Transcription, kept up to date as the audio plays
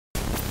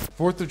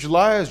4th of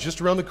July is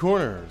just around the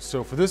corner,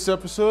 so for this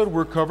episode,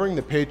 we're covering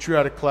the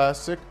patriotic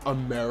classic,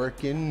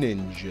 American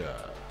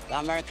Ninja. The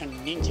American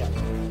Ninja.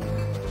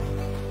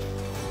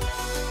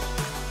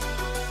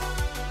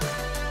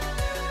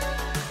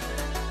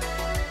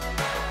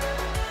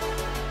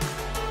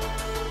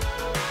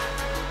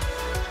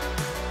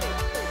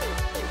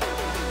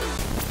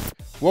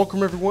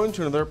 Welcome everyone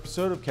to another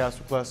episode of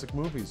Castle Classic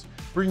Movies,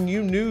 bringing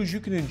you news you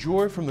can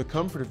enjoy from the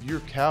comfort of your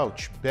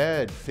couch,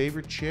 bed,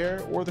 favorite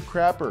chair, or the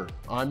crapper.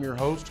 I'm your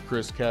host,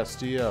 Chris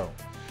Castillo.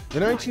 The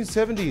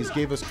 1970s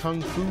gave us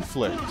kung fu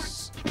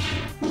flicks.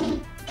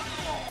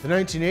 The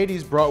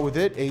 1980s brought with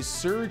it a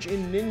surge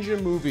in ninja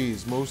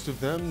movies, most of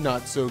them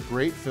not so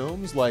great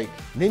films like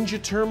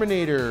Ninja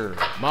Terminator,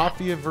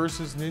 Mafia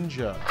vs.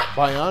 Ninja,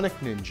 Bionic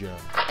Ninja,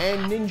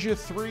 and Ninja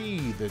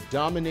 3, The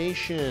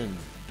Domination.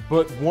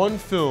 But one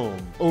film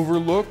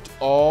overlooked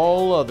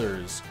all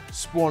others,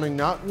 spawning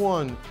not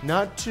one,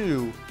 not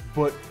two,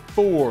 but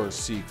 4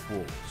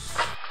 sequels.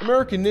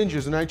 American Ninja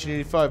is a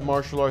 1985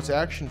 martial arts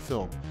action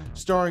film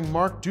starring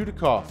Mark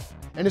Dudikoff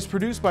and is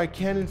produced by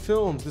Cannon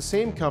Films, the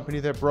same company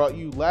that brought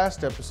you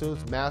last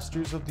episode's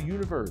Masters of the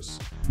Universe.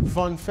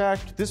 Fun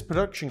fact, this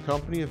production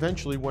company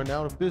eventually went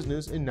out of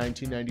business in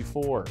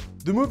 1994.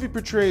 The movie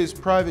portrays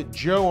Private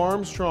Joe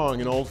Armstrong,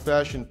 an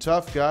old-fashioned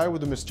tough guy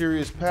with a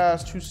mysterious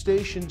past who's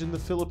stationed in the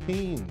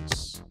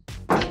Philippines.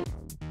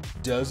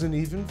 Doesn't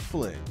even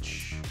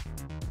flinch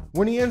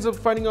when he ends up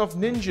fighting off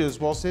ninjas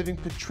while saving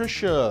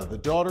Patricia, the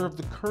daughter of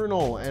the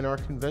Colonel and our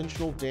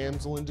conventional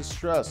damsel in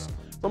distress,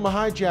 from a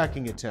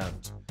hijacking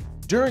attempt.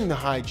 During the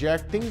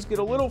hijack, things get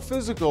a little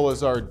physical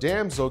as our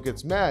damsel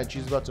gets mad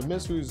she's about to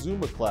miss her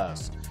Zumba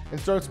class and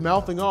starts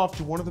mouthing off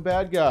to one of the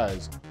bad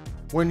guys,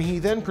 when he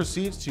then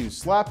proceeds to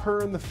slap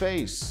her in the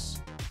face.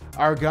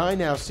 Our guy,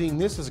 now seeing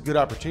this as a good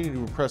opportunity to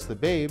impress the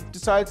babe,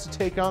 decides to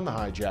take on the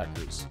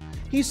hijackers.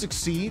 He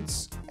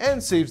succeeds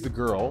and saves the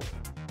girl,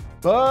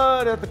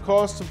 but at the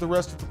cost of the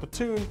rest of the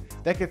platoon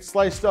that gets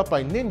sliced up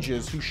by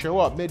ninjas who show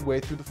up midway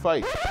through the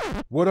fight.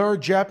 What are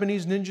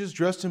Japanese ninjas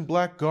dressed in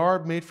black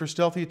garb made for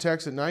stealthy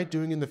attacks at night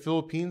doing in the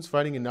Philippines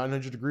fighting in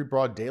 900-degree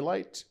broad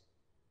daylight?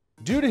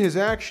 Due to his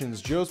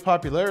actions, Joe's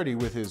popularity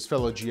with his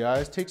fellow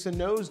GIs takes a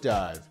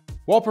nosedive.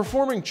 While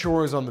performing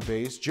chores on the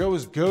base, Joe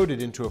is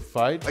goaded into a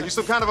fight. Are you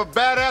some kind of a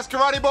badass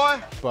karate boy?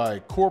 By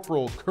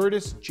Corporal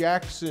Curtis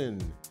Jackson,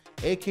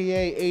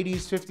 aka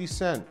 80s 50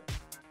 Cent.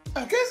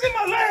 I can't see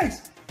my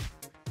legs!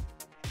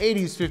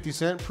 80s 50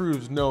 Cent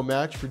proves no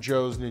match for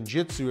Joe's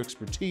ninjutsu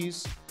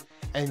expertise,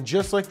 and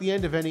just like the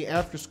end of any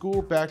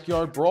after-school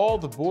backyard brawl,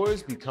 the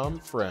boys become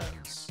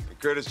friends.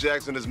 Curtis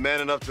Jackson is man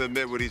enough to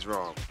admit what he's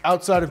wrong.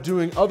 Outside of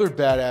doing other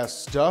badass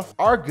stuff,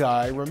 our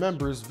guy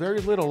remembers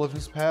very little of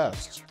his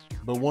past.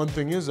 But one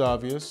thing is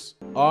obvious,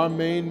 our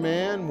main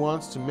man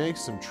wants to make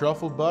some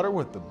truffle butter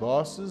with the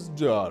boss's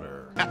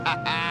daughter.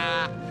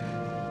 Yeah.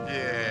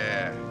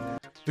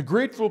 The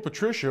grateful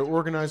Patricia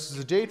organizes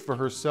a date for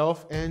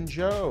herself and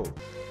Joe.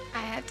 I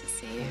had to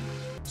see you.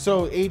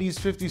 So 80s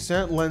 50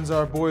 Cent lends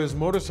our boy his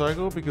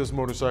motorcycle because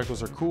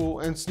motorcycles are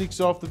cool and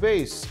sneaks off the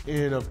base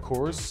in, of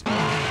course,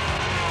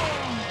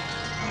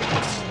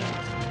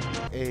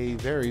 a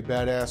very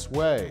badass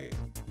way.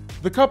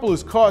 The couple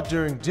is caught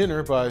during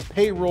dinner by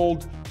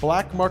payrolled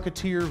black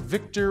marketeer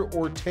Victor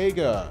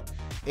Ortega,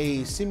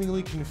 a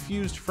seemingly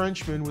confused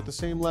Frenchman with the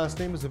same last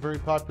name as a very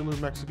popular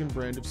Mexican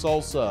brand of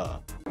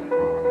salsa.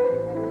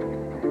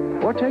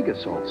 Ortega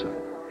salsa.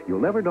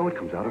 You'll never know it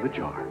comes out of a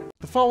jar.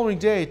 The following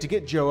day, to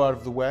get Joe out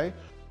of the way,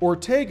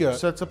 Ortega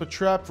sets up a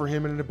trap for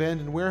him in an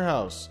abandoned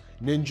warehouse.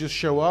 Ninjas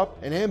show up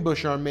and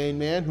ambush our main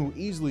man, who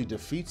easily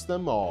defeats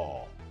them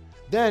all.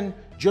 Then,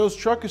 Joe's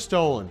truck is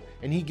stolen,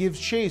 and he gives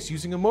chase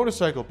using a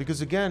motorcycle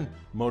because, again,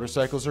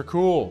 motorcycles are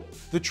cool.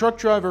 The truck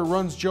driver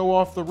runs Joe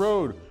off the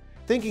road.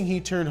 Thinking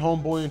he turned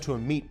homeboy into a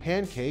meat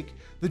pancake,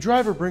 the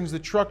driver brings the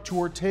truck to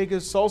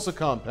Ortega's salsa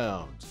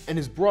compound and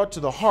is brought to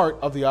the heart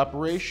of the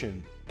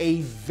operation,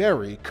 a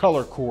very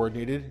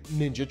color-coordinated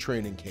ninja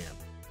training camp.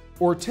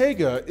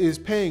 Ortega is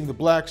paying the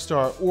Black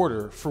Star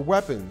order for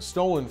weapons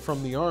stolen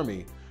from the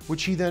army,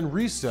 which he then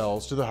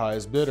resells to the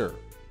highest bidder.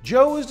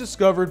 Joe is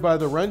discovered by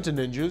the Renta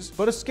ninjas,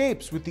 but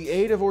escapes with the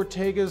aid of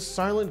Ortega's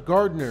silent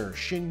gardener,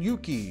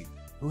 Shinyuki,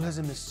 who has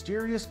a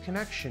mysterious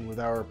connection with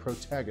our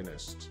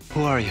protagonist.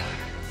 Who are you?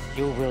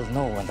 You will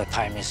know when the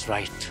time is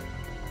right.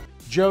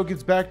 Joe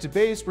gets back to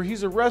base where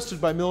he's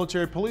arrested by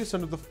military police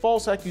under the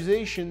false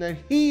accusation that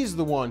he's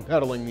the one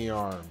peddling the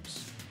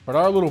arms. But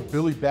our little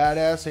Billy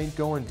Badass ain't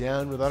going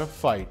down without a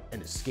fight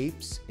and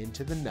escapes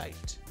into the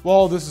night.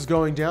 While this is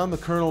going down, the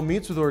Colonel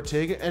meets with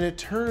Ortega, and it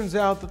turns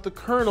out that the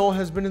Colonel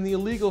has been in the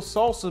illegal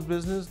salsa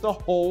business the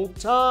whole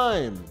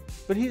time.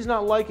 But he's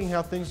not liking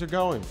how things are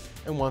going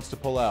and wants to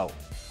pull out.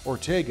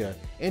 Ortega,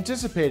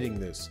 anticipating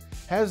this,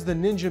 has the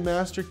ninja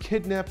master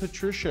kidnap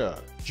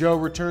Patricia. Joe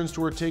returns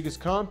to Ortega's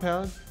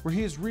compound where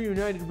he is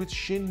reunited with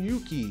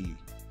Shinyuki.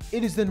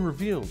 It is then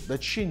revealed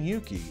that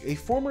Shinyuki, a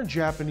former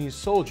Japanese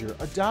soldier,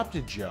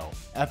 adopted Joe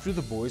after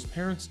the boy's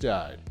parents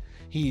died.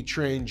 He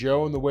trained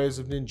Joe in the ways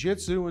of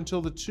ninjutsu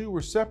until the two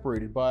were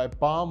separated by a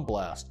bomb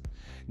blast.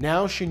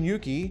 Now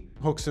Shinyuki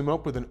hooks him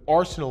up with an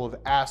arsenal of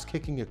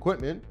ass-kicking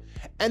equipment,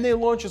 and they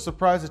launch a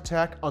surprise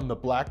attack on the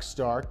Black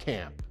Star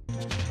camp.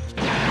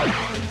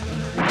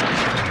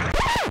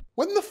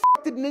 When the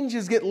f did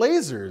ninjas get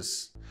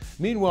lasers?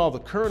 Meanwhile, the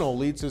Colonel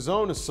leads his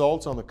own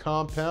assault on the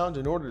compound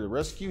in order to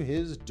rescue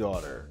his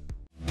daughter.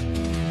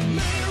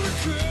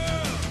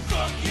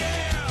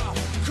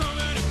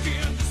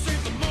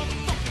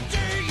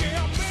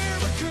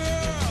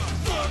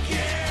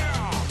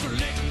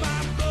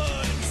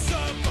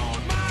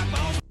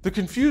 The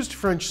confused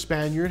French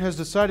Spaniard has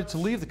decided to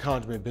leave the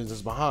condiment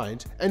business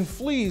behind and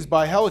flees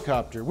by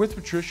helicopter with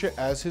Patricia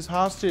as his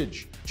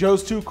hostage.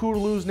 Joe's too cool to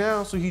lose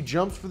now, so he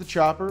jumps for the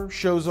chopper,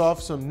 shows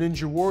off some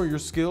ninja warrior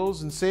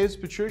skills, and saves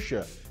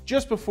Patricia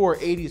just before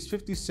 80's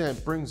 50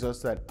 Cent brings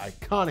us that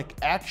iconic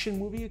action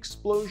movie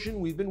explosion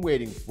we've been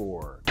waiting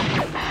for.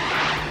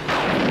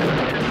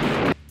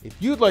 If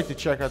you'd like to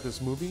check out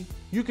this movie,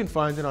 you can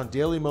find it on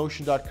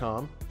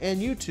dailymotion.com and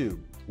YouTube.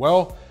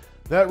 Well,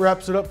 that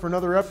wraps it up for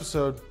another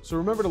episode, so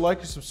remember to like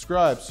and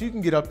subscribe so you can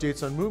get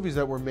updates on movies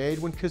that were made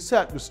when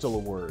cassette was still a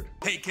word.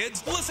 Hey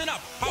kids, listen up!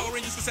 Power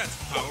Rangers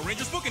cassettes, Power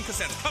Rangers booking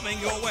cassettes coming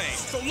your way.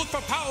 So look for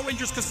Power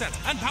Rangers cassettes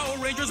and Power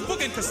Rangers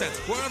booking cassettes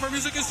wherever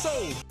music is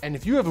sold. And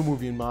if you have a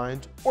movie in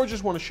mind, or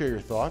just want to share your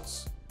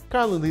thoughts,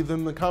 kindly leave them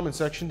in the comment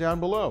section down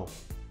below.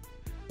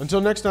 Until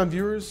next time,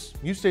 viewers,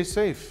 you stay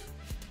safe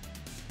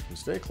and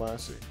stay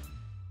classy.